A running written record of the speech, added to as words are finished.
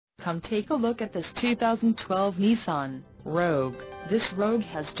Come take a look at this 2012 Nissan Rogue. This Rogue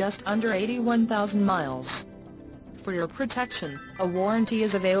has just under 81,000 miles. For your protection, a warranty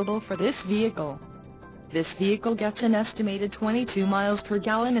is available for this vehicle. This vehicle gets an estimated 22 miles per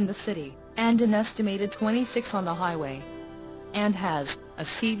gallon in the city, and an estimated 26 on the highway. And has a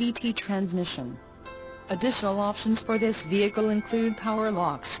CVT transmission. Additional options for this vehicle include power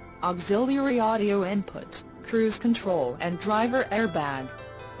locks, auxiliary audio input, cruise control and driver airbag.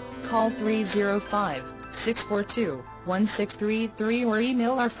 Call 305-642-1633 or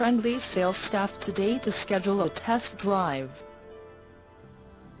email our friendly sales staff today to schedule a test drive.